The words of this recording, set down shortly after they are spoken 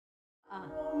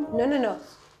No, no, no.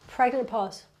 Pregnant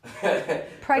pause.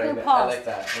 Pregnant pause. I like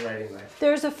that. I'm writing that.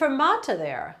 There's a fermata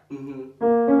there. Mm-hmm.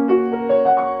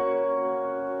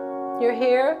 You're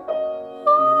here.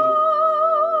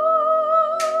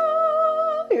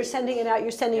 You're sending it out.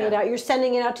 You're sending it out. You're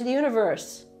sending it out to the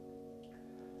universe.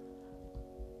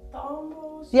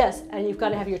 Yes, and you've got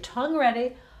to have your tongue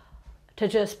ready to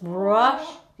just brush.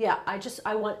 Yeah,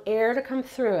 I want air to come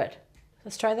through it.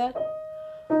 Let's try that.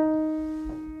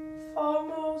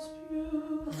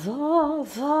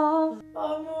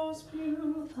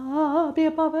 Be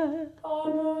above it.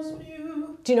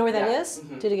 Do you know where that is?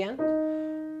 Mm-hmm. Do it again.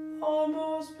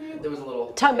 There was a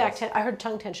little tongue back. I heard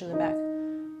tongue tension in the back.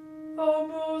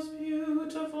 Most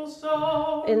beautiful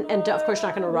star. And of course,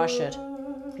 not going to rush it.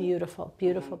 Beautiful,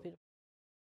 beautiful, beautiful.